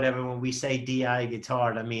listeners or whatever, when we say DI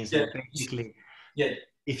guitar, that means that basically,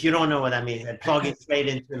 if you don't know what that means, plug it straight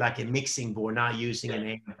into like a mixing board, not using an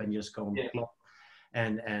amp, and just go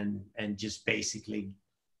and just basically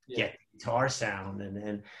get the guitar sound,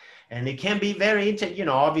 and it can be very interesting. You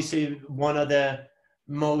know, obviously one of the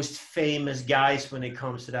most famous guys when it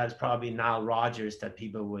comes to that is probably Nile Rodgers, that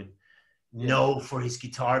people would know for his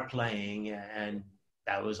guitar playing, and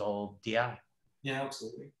that was all DI. Yeah,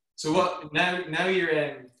 absolutely. So what now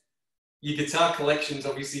your guitar collection's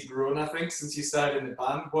obviously grown, I think, since you started in the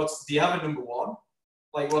band. Do you have a number one?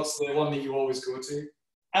 Like, what's the one that you always go to?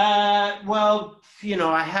 Well, you know,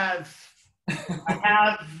 I have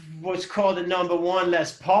what's called a number one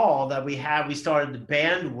Les Paul that we started the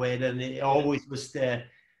band with, and it always was the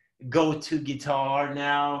go-to guitar.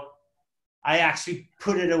 Now I actually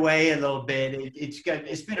put it away a little bit.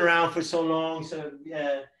 It's been around for so long. So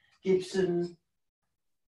Gibson,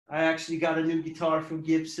 I actually got a new guitar from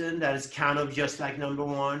Gibson that is kind of just like number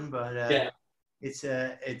one, but it's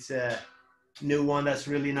a new one that's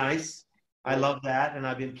really nice. I love that, and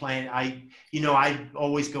I've been playing. I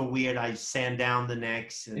always go weird. I sand down the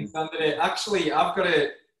necks. And actually, I've got a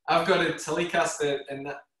Telecaster,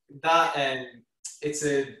 and that it's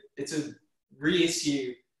a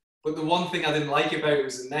reissue. But the one thing I didn't like about it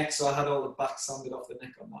was the neck, so I had all the back sanded off the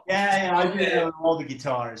neck on that. Yeah, I do all the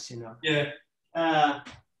guitars, you know. Yeah.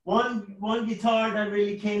 One guitar that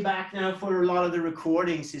really came back now for a lot of the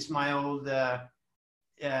recordings is my old.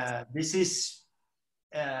 This is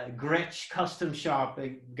Gretsch Custom Shop.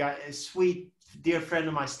 A sweet dear friend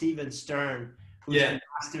of mine, Steven Stern, who's the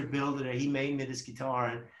master builder. He made me this guitar,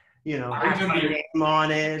 and you know, I have my name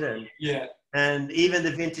on it, and even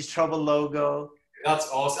the Vintage Trouble logo. That's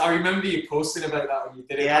awesome. I remember you posting about that when you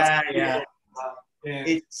did it. Yeah.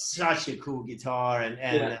 It's such a cool guitar,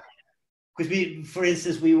 and because for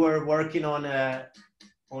instance, we were working on a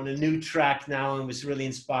new track now, and was really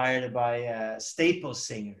inspired by Staples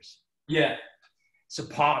singers. Yeah. So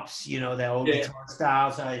pops, you know, the old guitar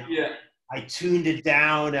styles. I tuned it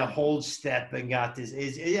down a whole step and got this.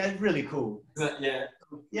 It's really cool.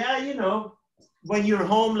 Yeah, you know, when you're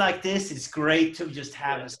home like this, it's great to just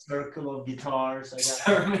have a circle of guitars.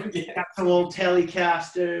 I got some old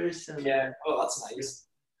Telecasters. And, oh, that's nice.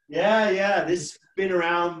 Yeah. This has been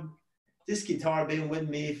around this guitar been with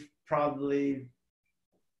me probably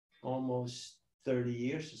almost 30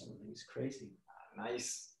 years or something. It's crazy.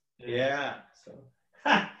 Nice. Yeah. So,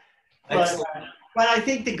 Excellent. but I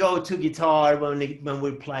think the go-to guitar when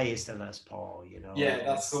we play is the Les Paul. You know. Yeah,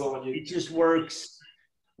 that's the one. It just works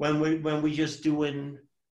when we just doing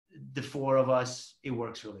the four of us. It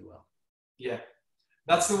works really well. Yeah,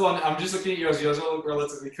 that's the one. I'm just looking at yours. Yours all look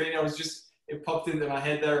relatively clean. It popped into my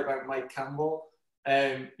head there about Mike Campbell,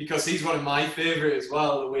 because he's one of my favorite as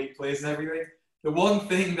well. The way he plays and everything. The one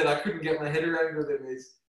thing that I couldn't get my head around with him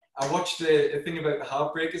is I watched a thing about the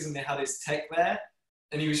Heartbreakers and they had his tech there,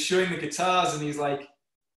 and he was showing the guitars and he's like,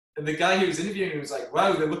 and the guy who was interviewing him was like,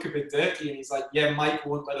 wow, they look a bit dirty, and he's like, yeah, Mike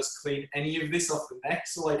won't let us clean any of this off the neck.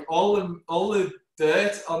 So like all the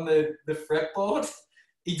dirt on the fretboard,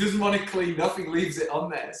 he doesn't want to clean up, he leaves it on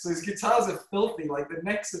there. So his guitars are filthy, like the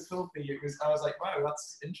necks are filthy. I was like, wow,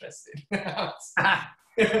 that's interesting.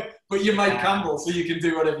 But you're Mike Campbell, so you can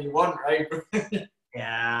do whatever you want, right?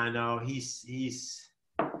 Yeah, no, he's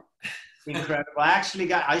incredible.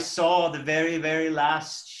 I saw the very, very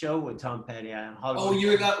last show with Tom Petty. Oh, you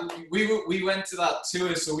were that? We went to that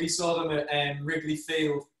tour, so we saw them at Wrigley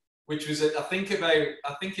Field, which was I think it might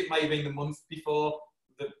have been the month before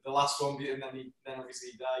the last one, and then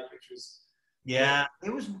obviously he died, which was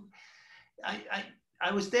it was.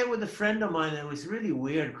 I was there with a friend of mine, and it was really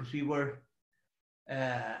weird because we were.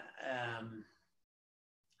 I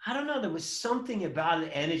don't know. There was something about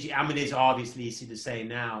the energy. I mean, it's obviously easy to say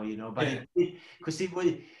now, you know, but because it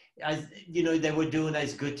was, you know, they were doing that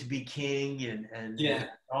 "It's Good to Be King" and the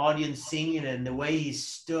audience singing, and the way he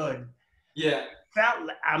stood. Yeah.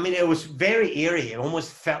 I mean, it was very eerie. It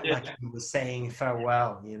almost felt like he was saying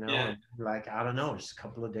farewell, you know. Yeah. And like, I don't know, just a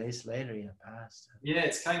couple of days later, he passed. Yeah,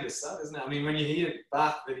 it's kind of sad, isn't it? I mean, when you hear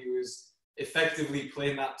back that he was effectively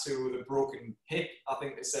playing that tour with a broken hip, I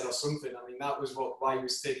think they said, or something. I mean, that was why he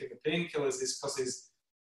was taking the painkillers, is because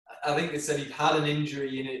I think they said he'd had an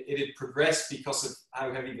injury and it had progressed because of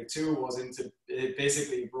how heavy the tour was into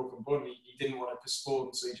basically a broken bone. He didn't want to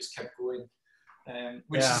postpone, so he just kept going.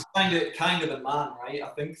 Which is kind of the man, right? I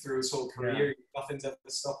think through his whole career, nothing's ever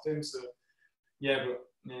stopped him. So yeah, but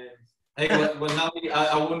hey, well now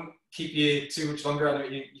I won't keep you too much longer. I know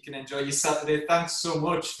you can enjoy your Saturday. Thanks so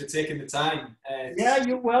much for taking the time. Yeah,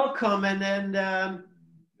 you're welcome. And then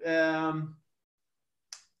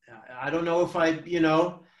I don't know if I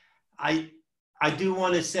do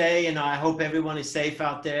want to say, and I hope everyone is safe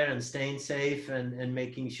out there and staying safe and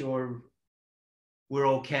making sure we're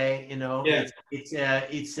okay. You know,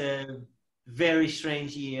 it's a very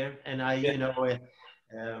strange year, and I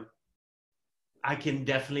can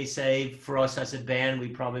definitely say for us as a band,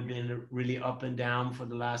 we've probably been really up and down for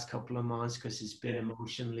the last couple of months because it's been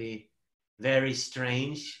emotionally very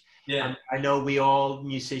strange. Yeah, I know we all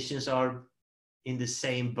musicians are in the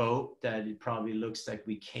same boat, that it probably looks like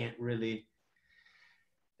we can't really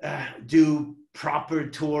do proper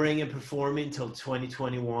touring and performing until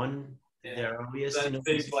 2021. The earliest. That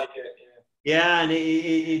seems like it. Yeah, and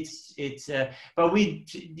it's but we,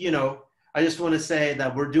 you know, I just want to say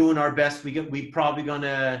that we're doing our best. We probably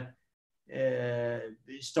gonna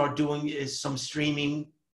start doing some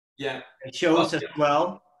streaming shows as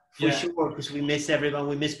well, for sure, because we miss everyone.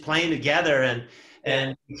 We miss playing together,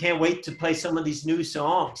 and we can't wait to play some of these new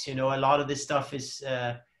songs. You know, a lot of this stuff is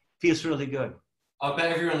feels really good. I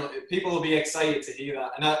bet people will be excited to hear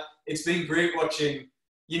that, and it's been great watching.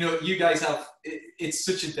 You know, you guys it's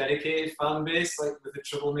such a dedicated fan base, like with the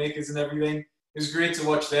Troublemakers and everything. It was great to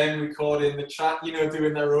watch them recording the track, you know,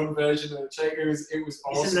 doing their own version of the track. It was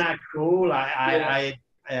awesome. Isn't that cool? I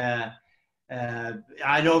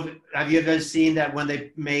know. Have you ever seen that when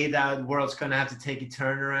they made that The World's Gonna Have to Take a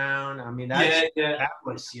Turnaround? I mean, that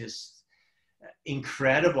was just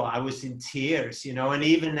incredible. I was in tears, you know. And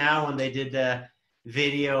even now, when they did the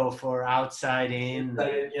video for Outside In,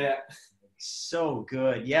 so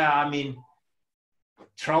good. Yeah, I mean,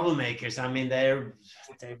 Troublemakers. I mean, they're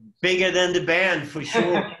bigger than the band for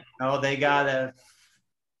sure. You know, they got a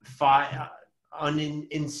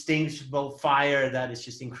instinctual fire that is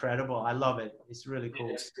just incredible. I love it. It's really cool.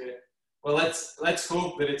 It's great. Well, let's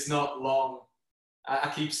hope that it's not long.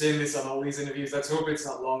 I keep saying this on all these interviews. Let's hope it's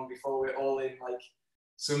not long before we're all in like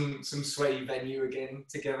some sweaty venue again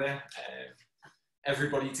together.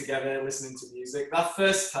 Everybody together listening to music. That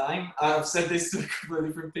first time, I've said this to a couple of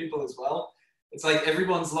different people as well, it's like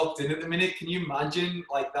everyone's locked in at the minute. Can you imagine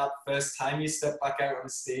like that first time you step back out on the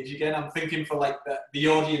stage again? I'm thinking for like the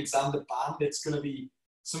audience and the band, it's going to be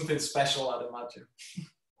something special, I'd imagine.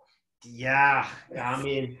 Yeah, I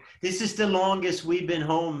mean, this is the longest we've been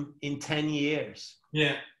home in 10 years.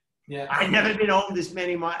 Yeah. Yeah. I've never been home this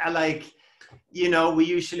many months. Like, you know, we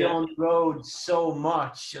usually on the road so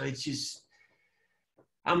much. So it's just,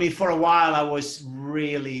 I mean, for a while I was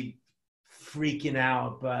really freaking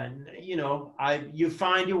out, but you know, you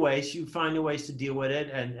find your ways to deal with it,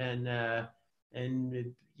 and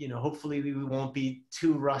you know, hopefully we won't be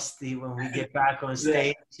too rusty when we get back on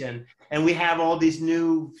stage, and we have all these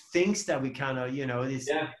new things that we kind of, you know,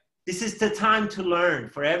 this is the time to learn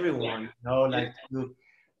for everyone, you know, like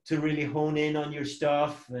to really hone in on your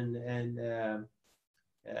stuff, and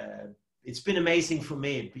it's been amazing for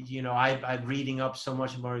me. You know, I'm reading up so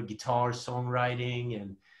much about guitar songwriting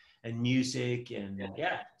and music, and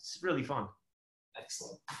it's really fun.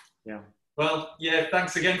 Excellent. Yeah. Well,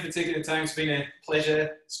 thanks again for taking the time. It's been a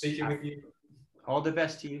pleasure speaking with you. All the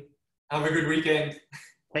best to you. Have a good weekend.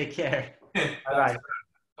 Take care. Bye-bye.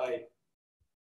 Bye.